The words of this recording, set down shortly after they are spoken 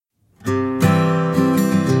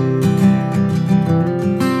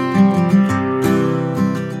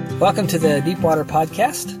Welcome to the Deepwater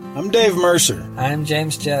Podcast. I'm Dave Mercer. I'm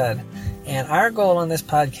James Judd. And our goal on this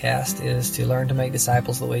podcast is to learn to make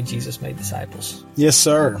disciples the way Jesus made disciples. Yes,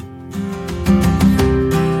 sir.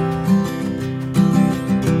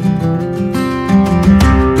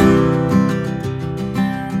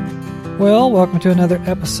 Well, welcome to another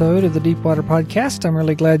episode of the Deepwater Podcast. I'm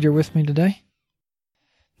really glad you're with me today.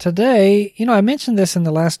 Today, I mentioned this in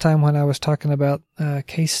the last time when I was talking about a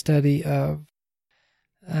case study of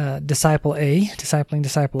discipling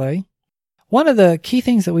Disciple A. One of the key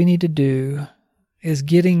things that we need to do is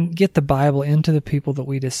get the Bible into the people that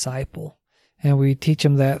we disciple. And we teach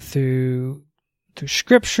them that through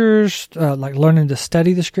scriptures, like learning to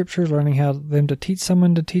study the scriptures, learning how them to teach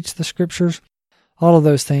someone to teach the scriptures, all of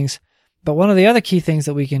those things. But one of the other key things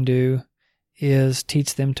that we can do is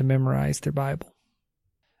teach them to memorize their Bible.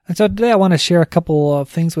 And so today I want to share a couple of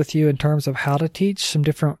things with you in terms of how to teach, some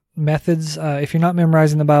different methods. If you're not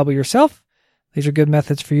memorizing the Bible yourself, these are good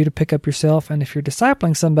methods for you to pick up yourself. And if you're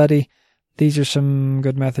discipling somebody, these are some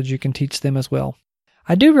good methods you can teach them as well.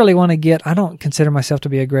 I do really want to I don't consider myself to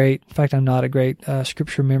be in fact, I'm not a great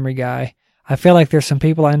scripture memory guy. I feel like there's some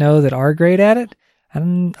people I know that are great at it,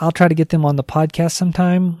 and I'll try to get them on the podcast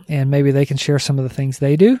sometime, and maybe they can share some of the things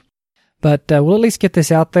they do. But we'll at least get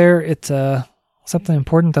this out there. It's something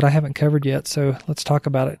important that I haven't covered yet, so let's talk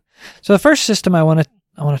about it. So the first system I want to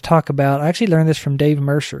talk about, I actually learned this from Dave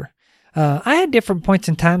Mercer. I had different points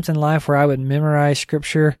in times in life where I would memorize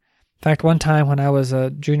scripture. In fact, one time when I was a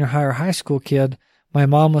junior high or high school kid, my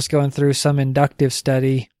mom was going through some inductive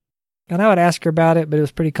study, and I would ask her about it, but it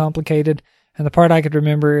was pretty complicated. And the part I could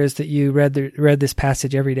remember is that you read this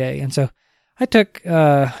passage every day. And so I took,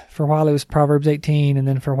 for a while it was Proverbs 18, and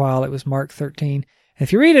then for a while it was Mark 13. And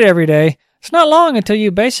if you read it every day, it's not long until you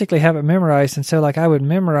basically have it memorized. And so I would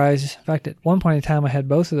memorize, in fact, at one point in time I had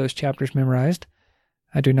both of those chapters memorized.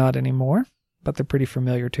 I do not anymore, but they're pretty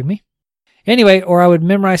familiar to me. Anyway, or I would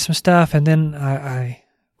memorize some stuff and then I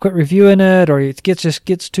quit reviewing it, or it just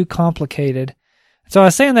gets too complicated. So I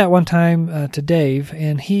was saying that one time to Dave,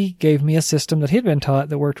 and he gave me a system that he'd been taught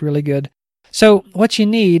that worked really good. So what you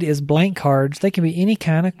need is blank cards. They can be any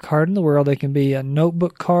kind of card in the world. They can be a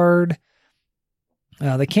notebook card.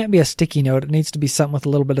 They can't be a sticky note. It needs to be something with a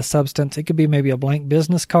little bit of substance. It could be maybe a blank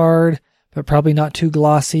business card, but probably not too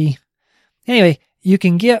glossy. Anyway, you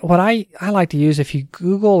can get what I like to use if you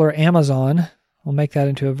Google or Amazon. We'll make that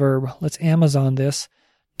into a verb. Let's Amazon this.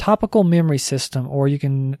 Topical Memory System,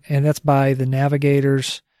 and that's by the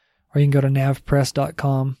Navigators, or you can go to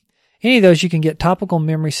navpress.com. Any of those, you can get Topical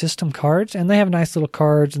Memory System cards, and they have nice little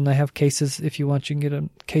cards, and they have cases. If you want, you can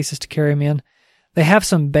get cases to carry them in. They have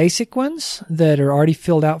some basic ones that are already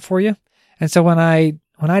filled out for you. And so when I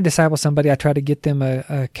disciple somebody, I try to get them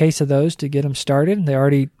a case of those to get them started.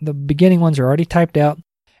 The beginning ones are already typed out.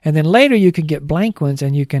 And then later you can get blank ones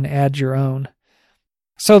and you can add your own.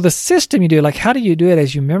 So the system you do, how do you do it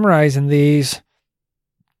as you memorizing these?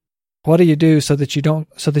 What do you do so that you're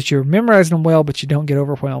memorizing them well, but you don't get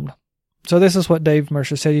overwhelmed? So this is what Dave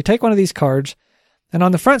Mercer said. You take one of these cards, and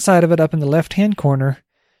on the front side of it, up in the left-hand corner,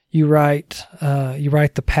 you write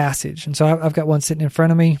the passage. And so I've got one sitting in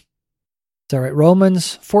front of me. So I write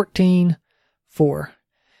Romans 14:4.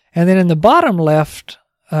 And then in the bottom left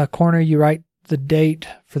corner, you write the date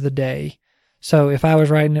for the day. So if I was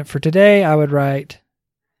writing it for today, I would write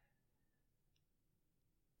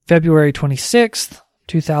February 26th,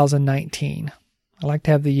 2019. I like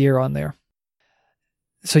to have the year on there,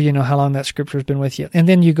 so you know how long that scripture has been with you. And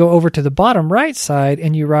then you go over to the bottom right side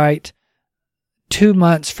and you write 2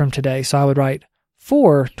 months from today. So I would write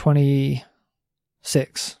 4/26,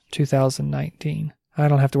 2019. I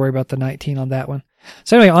don't have to worry about the 19 on that one.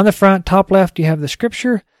 So anyway, on the front, top left, you have the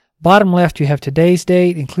scripture. Bottom left, you have today's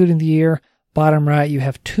date, including the year. Bottom right, you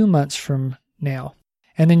have 2 months from now.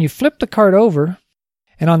 And then you flip the card over,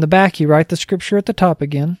 and on the back, you write the scripture at the top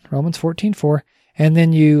again, Romans 14:4, and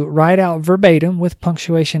then you write out verbatim with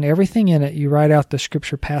punctuation, everything in it. You write out the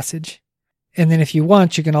scripture passage. And then if you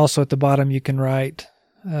want, you can also at the bottom, you can write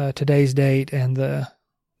today's date and the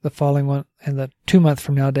following one and the 2 month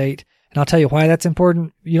from now date. And I'll tell you why that's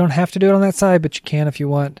important. You don't have to do it on that side, but you can if you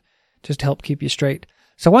want, just to help keep you straight.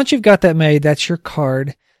 So once you've got that made, that's your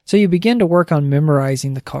card. So you begin to work on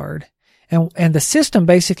memorizing the card. And the system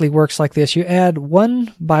basically works like this. You add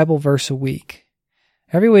one Bible verse a week.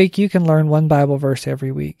 Every week you can learn one Bible verse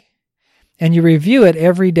every week. And you review it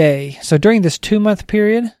every day. So during this 2 month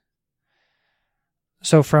period,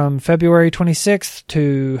 so from February 26th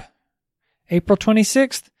to April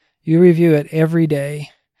 26th, you review it every day.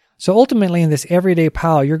 So ultimately in this everyday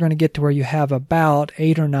pile, you're going to get to where you have about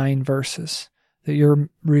 8 or 9 verses that you're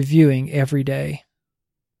reviewing every day.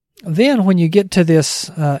 Then when you get to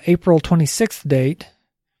this April 26th date,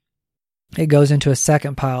 it goes into a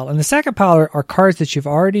second pile. And the second pile are cards that you've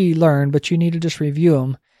already learned, but you need to just review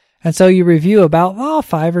them. And so you review about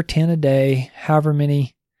 5 or 10 a day, however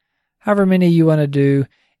many you want to do.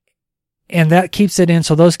 And that keeps it in.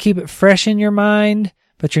 So those keep it fresh in your mind,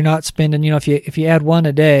 but you're not spending, if you add one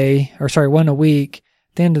a week,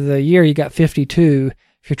 at the end of the year, you got 52.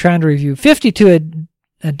 If you're trying to review 52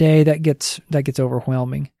 a day, that gets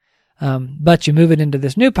overwhelming. But you move it into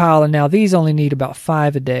this new pile, and now these only need about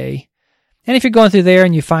 5 a day. And if you're going through there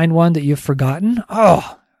and you find one that you've forgotten,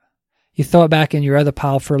 you throw it back in your other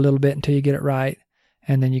pile for a little bit until you get it right,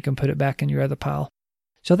 and then you can put it back in your other pile.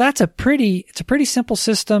 So it's a pretty simple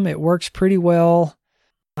system. It works pretty well.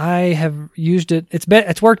 I have used it.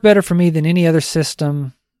 It's worked better for me than any other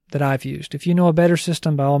system that I've used. If you know a better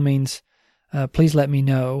system, by all means, please let me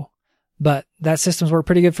know. But that system's worked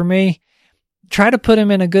pretty good for me. Try to put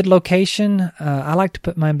them in a good location. I like to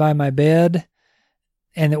put mine by my bed,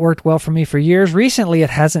 and it worked well for me for years. Recently, it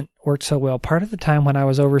hasn't worked so well. Part of the time when I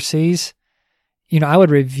was overseas, I would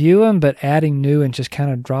review them, but adding new ones just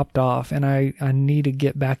kind of dropped off, and I need to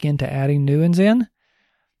get back into adding new ones in.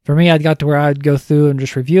 For me, I'd got to where I'd go through and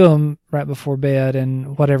just review them right before bed,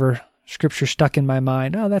 and whatever scripture stuck in my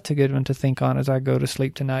mind, that's a good one to think on as I go to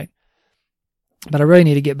sleep tonight. But I really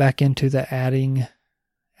need to get back into the adding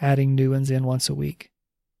new ones in once a week.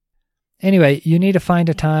 Anyway, you need to find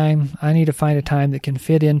a time. I need to find a time that can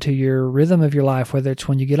fit into your rhythm of your life, whether it's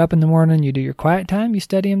when you get up in the morning, you do your quiet time, you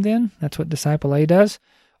study them then. That's what Disciple A does.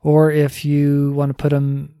 Or if you want to put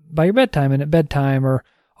them by your bedtime and at bedtime or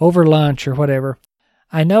over lunch or whatever.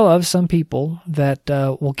 I know of some people that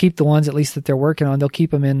will keep the ones at least that they're working on. They'll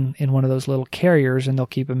keep them in one of those little carriers, and they'll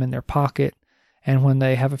keep them in their pocket. And when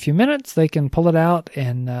they have a few minutes, they can pull it out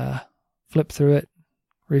and flip through it,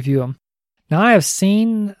 review them. Now, I have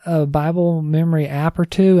seen a Bible memory app or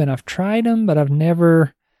two, and I've tried them, but I've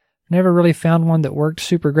never really found one that worked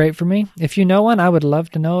super great for me. If you know one, I would love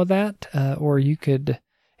to know that. Or you could,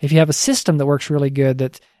 if you have a system that works really good,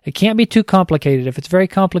 that it can't be too complicated. If it's very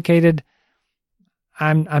complicated,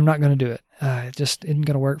 I'm not going to do it. It just isn't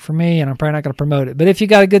going to work for me, and I'm probably not going to promote it. But if you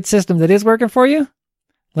got a good system that is working for you,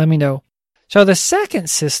 let me know. So the second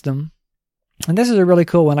system, and this is a really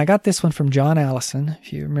cool one. I got this one from John Allison.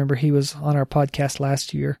 If you remember, he was on our podcast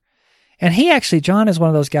last year. And John is one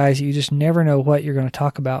of those guys you just never know what you're going to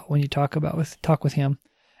talk about when you talk with him.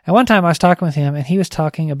 And one time I was talking with him, and he was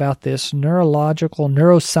talking about this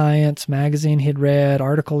neuroscience magazine he'd read,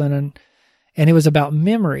 article in it, and it was about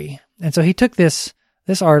memory. And so he took this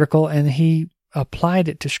article and he applied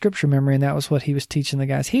it to scripture memory, and that was what he was teaching the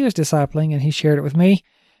guys he was discipling, and he shared it with me.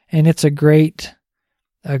 And it's a great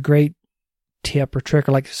tip or trick.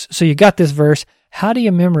 Or so you got this verse. How do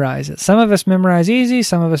you memorize it? Some of us memorize easy.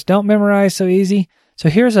 Some of us don't memorize so easy. So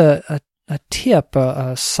here's a tip,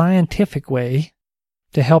 a scientific way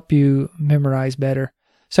to help you memorize better.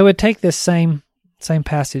 So we'd take this same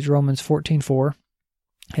passage, Romans 14:4.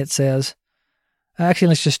 It says, actually,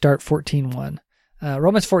 let's just start 14:1.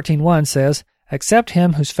 Romans 14:1 says, "Accept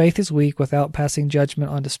him whose faith is weak without passing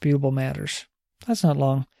judgment on disputable matters." That's not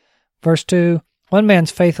long. Verse 2, "One man's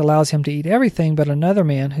faith allows him to eat everything, but another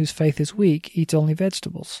man whose faith is weak eats only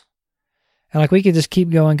vegetables." And we could just keep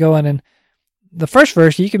going. And the first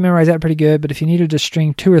verse, you can memorize that pretty good, but if you needed to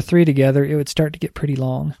string 2 or 3 together, it would start to get pretty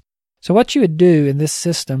long. So what you would do in this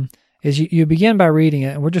system is you begin by reading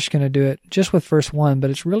it, and we're just going to do it just with verse 1, but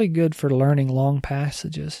it's really good for learning long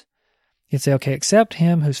passages. You'd say, okay, accept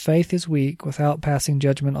him whose faith is weak without passing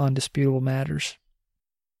judgment on disputable matters.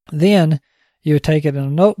 Then you would take it in a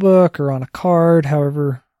notebook or on a card,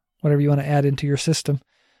 whatever you want to add into your system.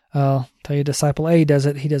 I'll tell you, Disciple A does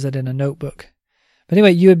it. He does it in a notebook. But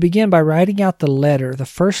anyway, you would begin by writing out the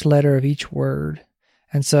first letter of each word.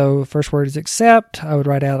 And so the first word is accept. I would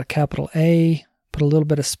write out a capital A, put a little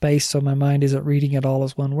bit of space so my mind isn't reading it all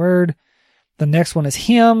as one word. The next one is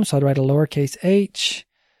him, so I'd write a lowercase h.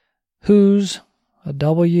 Whose, a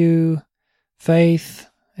W. Faith,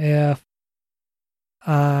 F.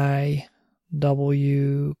 I,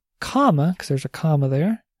 W, comma, because there's a comma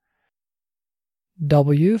there.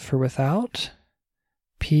 W for without.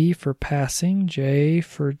 P for passing. J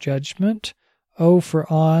for judgment. O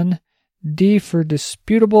for on. D for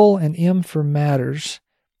disputable. And M for matters.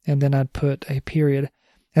 And then I'd put a period.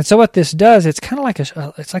 And so what this does, it's kind of like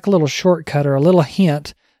a little shortcut or a little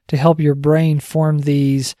hint to help your brain form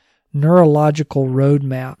these neurological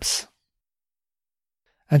roadmaps.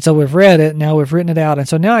 And so we've read it, now we've written it out. And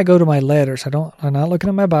so now I go to my letters. I'm not looking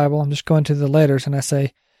at my Bible, I'm just going to the letters, and I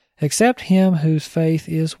say, accept him whose faith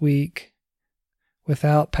is weak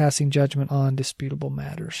without passing judgment on disputable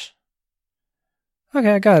matters.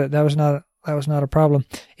 Okay, I got it. That was not a problem.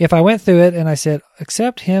 If I went through it and I said,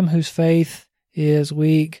 except him whose faith is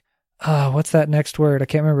weak. What's that next word? I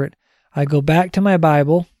can't remember it. I go back to my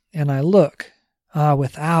Bible and I look.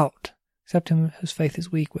 Without. Except him whose faith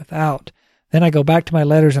is weak, without. Then I go back to my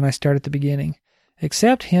letters and I start at the beginning.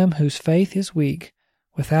 Except him whose faith is weak,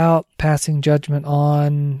 without passing judgment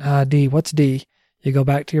on D. What's D? You go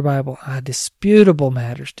back to your Bible. Disputable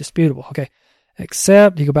matters. Disputable. Okay.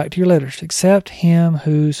 Except, you go back to your letters. Except him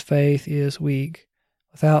whose faith is weak,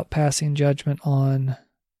 without passing judgment on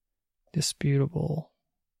disputable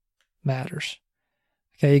matters.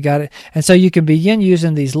 Okay, you got it. And so you can begin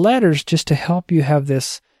using these letters just to help you have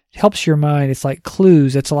this, helps your mind. It's like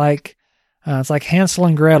clues. It's like Hansel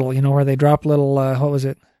and Gretel, where they drop little,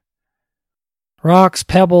 rocks,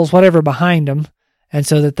 pebbles, whatever behind them. And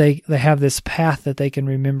so that they have this path that they can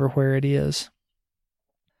remember where it is.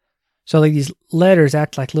 So like these letters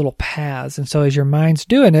act like little paths. And so as your mind's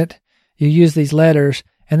doing it, you use these letters.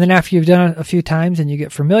 And then after you've done it a few times and you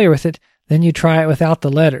get familiar with it, then you try it without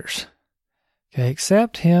the letters. Okay,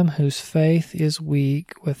 except him whose faith is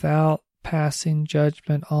weak, without passing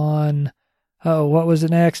judgment on, what was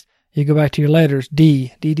it next? You go back to your letters.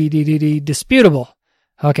 D, disputable.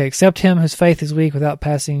 Okay, except him whose faith is weak, without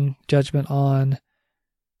passing judgment on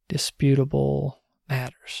disputable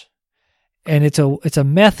matters. And it's a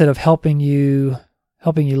method of helping you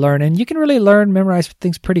learn. And you can really memorize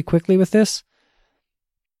things pretty quickly with this.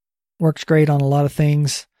 Works great on a lot of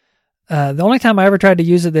things. The only time I ever tried to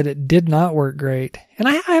use it that it did not work great, and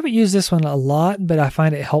I haven't used this one a lot, but I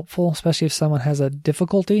find it helpful, especially if someone has a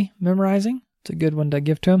difficulty memorizing. It's a good one to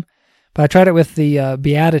give to them. But I tried it with the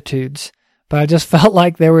Beatitudes, but I just felt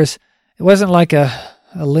like it wasn't like a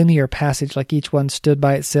linear passage, like each one stood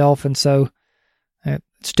by itself, and so it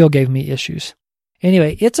still gave me issues.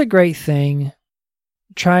 Anyway, it's a great thing.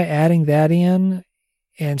 Try adding that in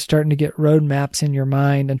and starting to get road maps in your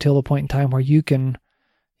mind until the point in time where you can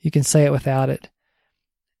say it without it.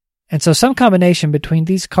 And so some combination between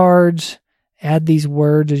these cards, add these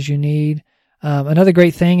words as you need. Another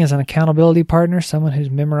great thing is an accountability partner, someone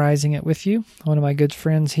who's memorizing it with you. One of my good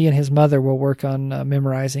friends, he and his mother will work on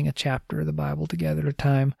memorizing a chapter of the Bible together at a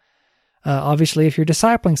time. Obviously, if you're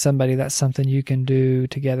discipling somebody, that's something you can do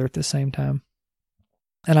together at the same time.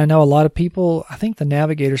 And I know a lot of people, I think the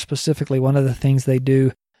Navigator specifically, one of the things they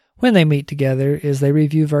do when they meet together is they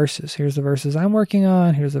review verses. Here's the verses I'm working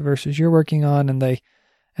on. Here's the verses you're working on. And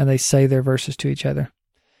they say their verses to each other.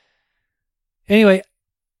 Anyway,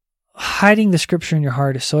 hiding the scripture in your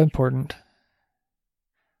heart is so important.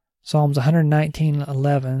 Psalms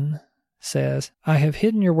 119:11 says, I have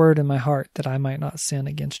hidden your word in my heart that I might not sin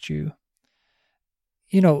against you.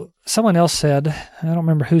 Someone else said, I don't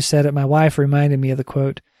remember who said it, my wife reminded me of the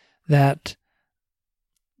quote, that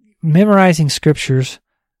memorizing scriptures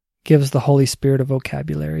gives the Holy Spirit a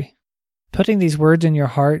vocabulary. Putting these words in your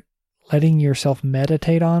heart, letting yourself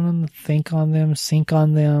meditate on them, think on them, sink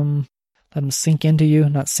on them, let them sink into you,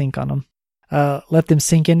 not sink on them. Let them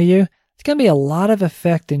sink into you. It's going to be a lot of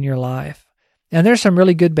effect in your life. And there's some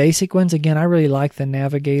really good basic ones. Again, I really like the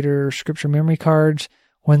Navigator scripture memory cards.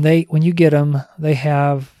 When you get them, they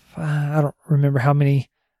have, I don't remember how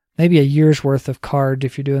many, maybe a year's worth of cards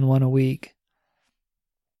if you're doing one a week.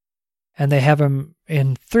 And they have them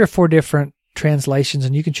in 3 or 4 different translations,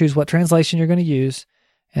 and you can choose what translation you're going to use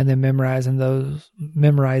and then memorize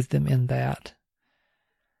them in that.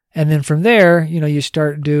 And then from there, you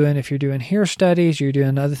start doing, if you're doing hear studies, you're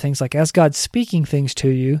doing other things like as God's speaking things to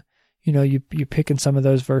you, you're picking some of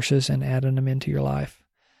those verses and adding them into your life.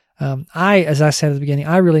 As I said at the beginning,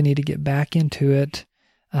 I really need to get back into it.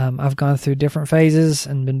 I've gone through different phases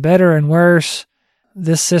and been better and worse.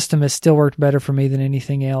 This system has still worked better for me than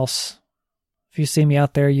anything else. If you see me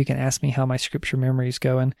out there, you can ask me how my scripture memory is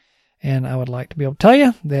going, and I would like to be able to tell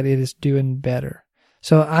you that it is doing better.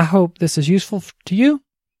 So I hope this is useful to you.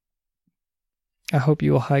 I hope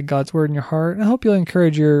you will hide God's word in your heart. I hope you'll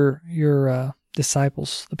encourage your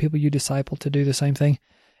disciples, the people you disciple, to do the same thing.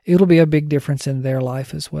 It'll be a big difference in their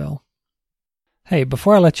life as well. Hey,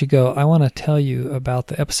 before I let you go, I want to tell you about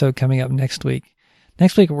the episode coming up next week.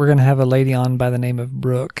 Next week, we're going to have a lady on by the name of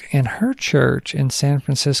Brooke, and her church in San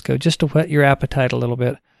Francisco, just to whet your appetite a little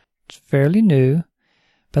bit, it's fairly new,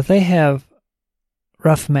 but they have,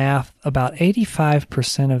 rough math, about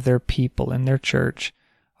 85% of their people in their church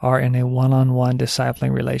are in a one-on-one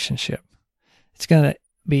discipling relationship. It's going to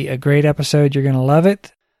be a great episode. You're going to love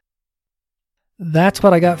it. That's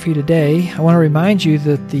what I got for you today. I want to remind you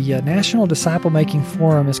that the National Disciple Making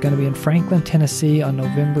Forum is going to be in Franklin, Tennessee on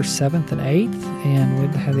November 7th and 8th. And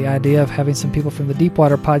we have the idea of having some people from the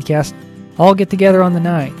Deepwater podcast all get together on the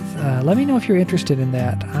 9th. Let me know if you're interested in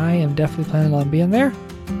that. I am definitely planning on being there,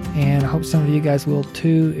 and I hope some of you guys will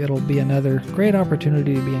too. It'll be another great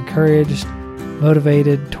opportunity to be encouraged,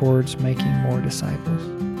 motivated towards making more disciples.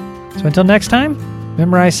 So until next time,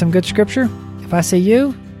 memorize some good scripture. If I see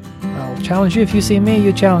you, I'll challenge you. If you see me,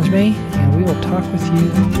 you challenge me, and we will talk with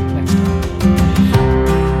you